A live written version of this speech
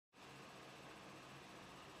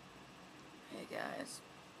guys.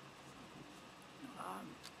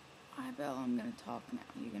 Hi, Bella. I'm gonna talk now.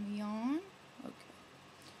 You gonna yawn? Okay.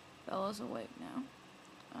 Bella's awake now.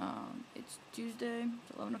 It's Tuesday.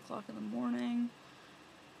 It's 11 o'clock in the morning.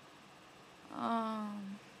 I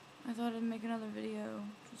thought I'd make another video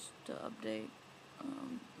just to update.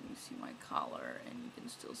 Let me see my collar, and you can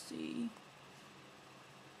still see.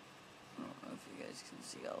 I don't know if you guys can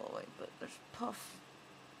see all the way, but there's puff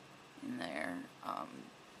in there.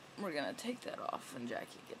 We're gonna take that off when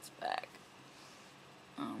Jackie gets back.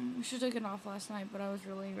 We should have taken it off last night, but I was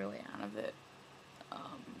really out of it.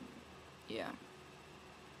 Yeah.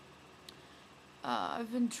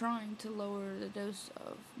 I've been trying to lower the dose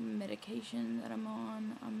of medication that I'm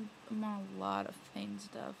on. I'm on a lot of pain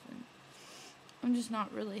stuff, and I'm just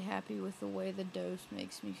not really happy with the way the dose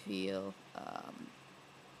makes me feel.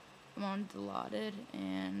 I'm on Dilaudid,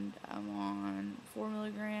 and I'm on 4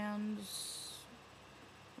 milligrams.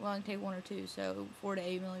 Well, I can take 1 or 2, so 4 to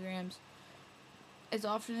 8 milligrams. As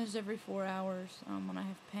often as every 4 hours when I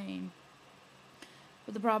have pain.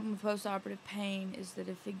 But the problem with post-operative pain is that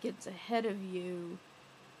if it gets ahead of you,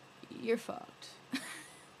 you're fucked.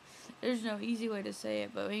 There's no easy way to say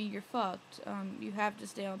it, but I mean, you're fucked. You have to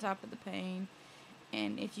stay on top of the pain.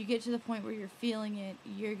 And if you get to the point where you're feeling it,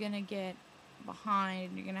 you're going to get behind,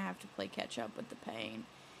 and you're going to have to play catch up with the pain.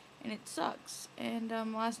 And it sucks. And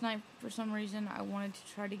last night, for some reason, I wanted to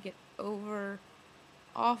try to get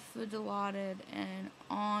off the Dilaudid and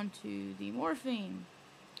onto the morphine.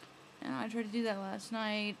 And I tried to do that last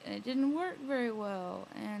night, and it didn't work very well.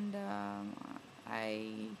 And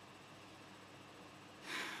I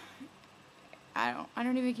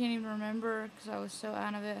don't even can't even remember because I was so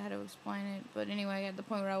out of it how to explain it. But anyway, at the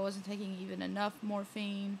point where I wasn't taking even enough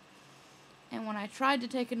morphine. And when I tried to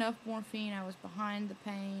take enough morphine, I was behind the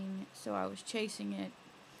pain, so I was chasing it.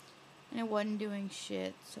 And it wasn't doing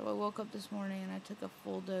shit. So I woke up this morning and I took a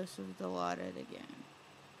full dose of Dilaudid again.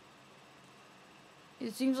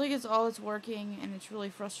 It seems like it's all that's working, and it's really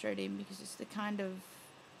frustrating because it's the kind of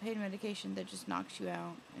pain medication that just knocks you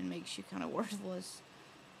out and makes you kind of worthless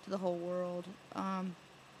to the whole world.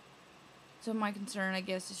 So my concern, I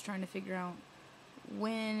guess, is trying to figure out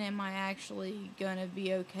when am I actually going to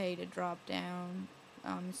be okay to drop down.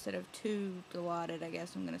 Instead of 2 Dilaudid, I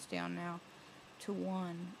guess I'm going to stay on now to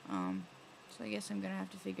 1. So I guess I'm going to have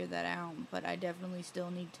to figure that out, but I definitely still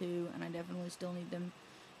need 2, and I definitely still need them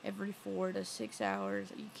every 4 to 6 hours.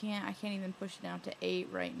 I can't even push it down to 8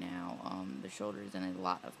 right now. The shoulder's in a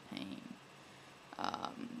lot of pain.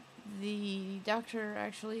 The doctor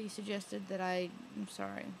actually suggested that I'm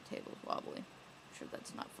sorry, table's wobbly. I'm sure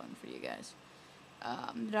that's not fun for you guys.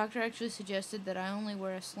 The doctor actually suggested that I only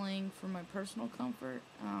wear a sling for my personal comfort,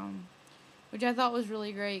 which I thought was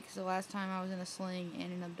really great because the last time I was in a sling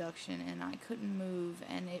in an abduction and I couldn't move,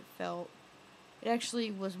 and it actually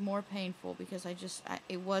was more painful because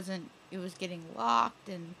it was getting locked,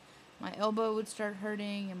 and my elbow would start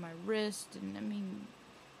hurting and my wrist, and I mean,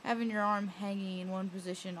 having your arm hanging in one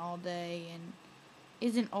position all day and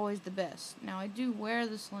isn't always the best. Now, I do wear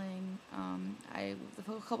the sling. A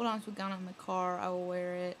couple times we've gone out in the car, I will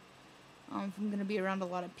wear it. If I'm going to be around a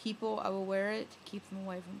lot of people, I will wear it to keep them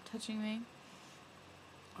away from touching me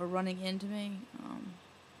or running into me.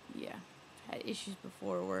 Yeah, I've had issues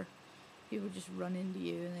before where people just run into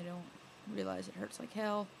you and they don't realize it hurts like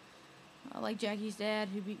hell. Like Jackie's dad,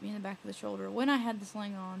 who beat me in the back of the shoulder when I had the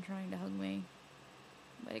sling on, trying to hug me.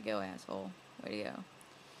 Way to go, asshole. Way to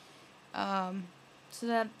go. So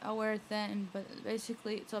that I'll wear it then, but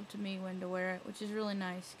basically it's up to me when to wear it, which is really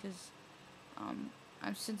nice because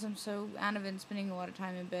since I'm so out of it and spending a lot of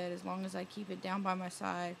time in bed, as long as I keep it down by my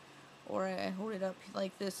side or I hold it up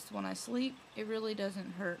like this when I sleep, it really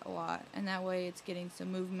doesn't hurt a lot, and that way it's getting some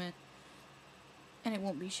movement. And it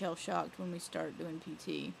won't be shell-shocked when we start doing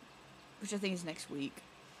PT, which I think is next week.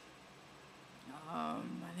 I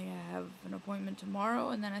think I have an appointment tomorrow,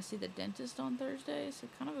 and then I see the dentist on Thursday, so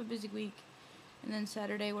kind of a busy week. And then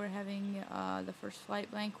Saturday we're having the first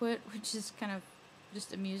flight banquet, which is kind of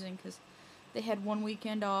just amusing because they had one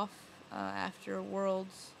weekend off after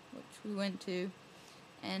Worlds, which we went to,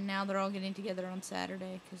 and now they're all getting together on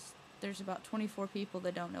Saturday because there's about 24 people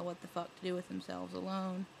that don't know what the fuck to do with themselves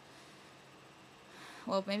alone.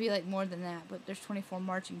 Well, maybe like more than that, but there's 24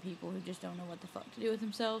 marching people who just don't know what the fuck to do with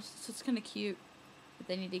themselves, so it's kind of cute. But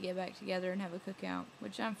they need to get back together and have a cookout,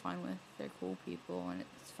 which I'm fine with. They're cool people, and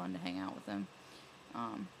it's fun to hang out with them.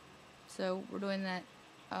 So we're doing that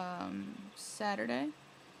Saturday.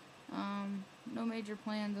 No major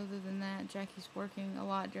plans other than that. Jackie's working a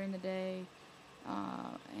lot during the day,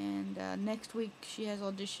 and next week she has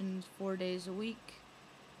auditions 4 days a week.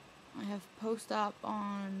 I have post-op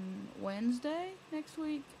on Wednesday next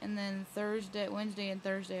week, and then Wednesday and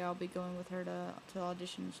Thursday, I'll be going with her to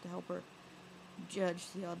auditions to help her judge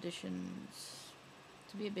the auditions.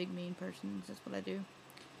 To be a big mean person, that's what I do.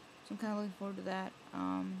 So I'm kind of looking forward to that.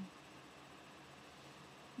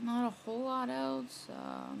 Not a whole lot else.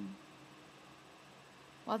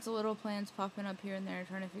 Lots of little plans popping up here and there,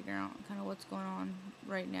 trying to figure out kind of what's going on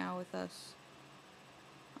right now with us.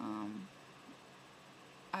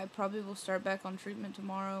 I probably will start back on treatment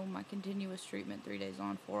tomorrow. My continuous treatment, 3 days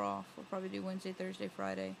on, 4 off. We'll probably do Wednesday, Thursday,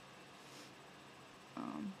 Friday.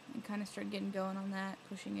 And kind of start getting going on that,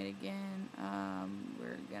 pushing it again.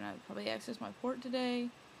 We're going to probably access my port today,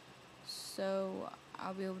 so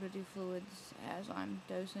I'll be able to do fluids as I'm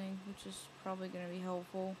dosing, which is probably going to be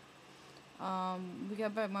helpful. We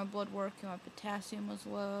got back my blood work, and my potassium was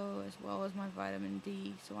low, as well as my vitamin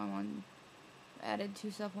D, so I'm added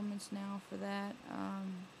 2 supplements now for that.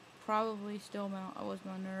 Probably still I was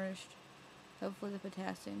malnourished. Hopefully the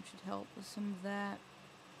potassium should help with some of that.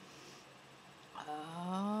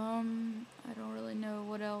 I don't really know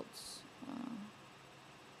what else.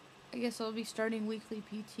 I guess I'll be starting weekly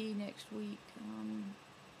PT next week.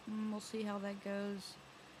 We'll see how that goes.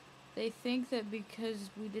 They think that because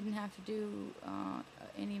we didn't have to do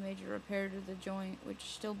any major repair to the joint, which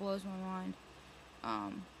still blows my mind,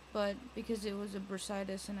 but because it was a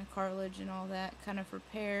bursitis and a cartilage and all that kind of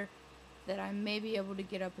repair, that I may be able to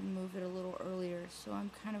get up and move it a little earlier. So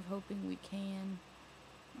I'm kind of hoping we can,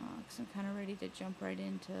 because I'm kind of ready to jump right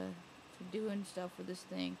into doing stuff with this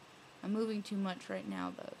thing. I'm moving too much right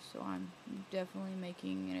now, though, so I'm definitely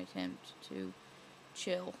making an attempt to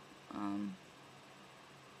chill. I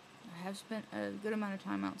have spent a good amount of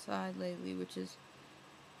time outside lately, which has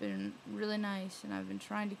been really nice, and I've been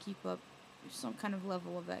trying to keep up some kind of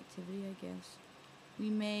level of activity, I guess. We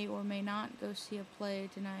may or may not go see a play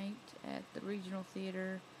tonight at the regional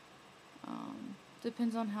theater.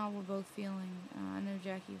 Depends on how we're both feeling. I know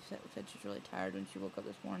Jackie said she's really tired when she woke up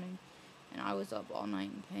this morning, and I was up all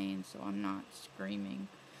night in pain, so I'm not screaming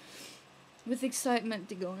with excitement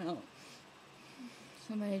to go out.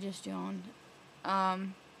 Somebody just yawned.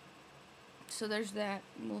 So there's that.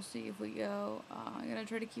 We'll see if we go. I'm gonna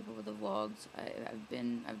try to keep up with the vlogs. I've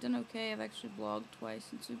done okay. I've actually blogged twice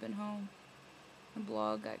since we've been home. The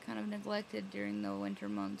blog got kind of neglected during the winter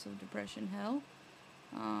months of depression hell.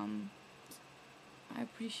 I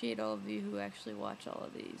appreciate all of you who actually watch all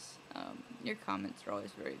of these. Your comments are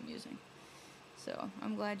always very amusing. So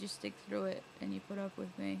I'm glad you stick through it and you put up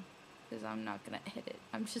with me, because I'm not gonna edit.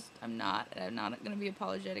 I'm not gonna be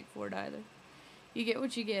apologetic for it either. You get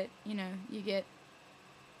what you get, you know, you get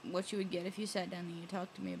what you would get if you sat down and you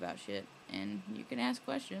talked to me about shit, and you can ask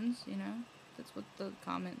questions, you know, that's what the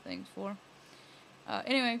comment thing's for.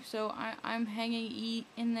 Anyway, so I'm hanging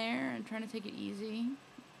in there and trying to take it easy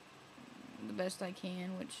the best I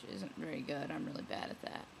can, which isn't very good. I'm really bad at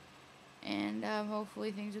that. And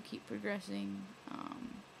hopefully things will keep progressing.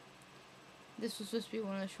 This was supposed to be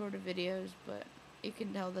one of the shorter videos, but you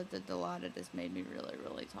can tell that the Dilaudid has made me really,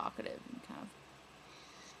 really talkative and kind of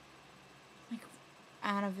like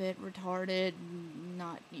out of it, retarded,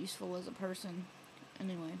 not useful as a person.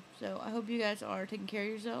 Anyway, so I hope you guys are taking care of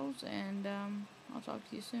yourselves, and I'll talk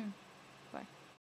to you soon.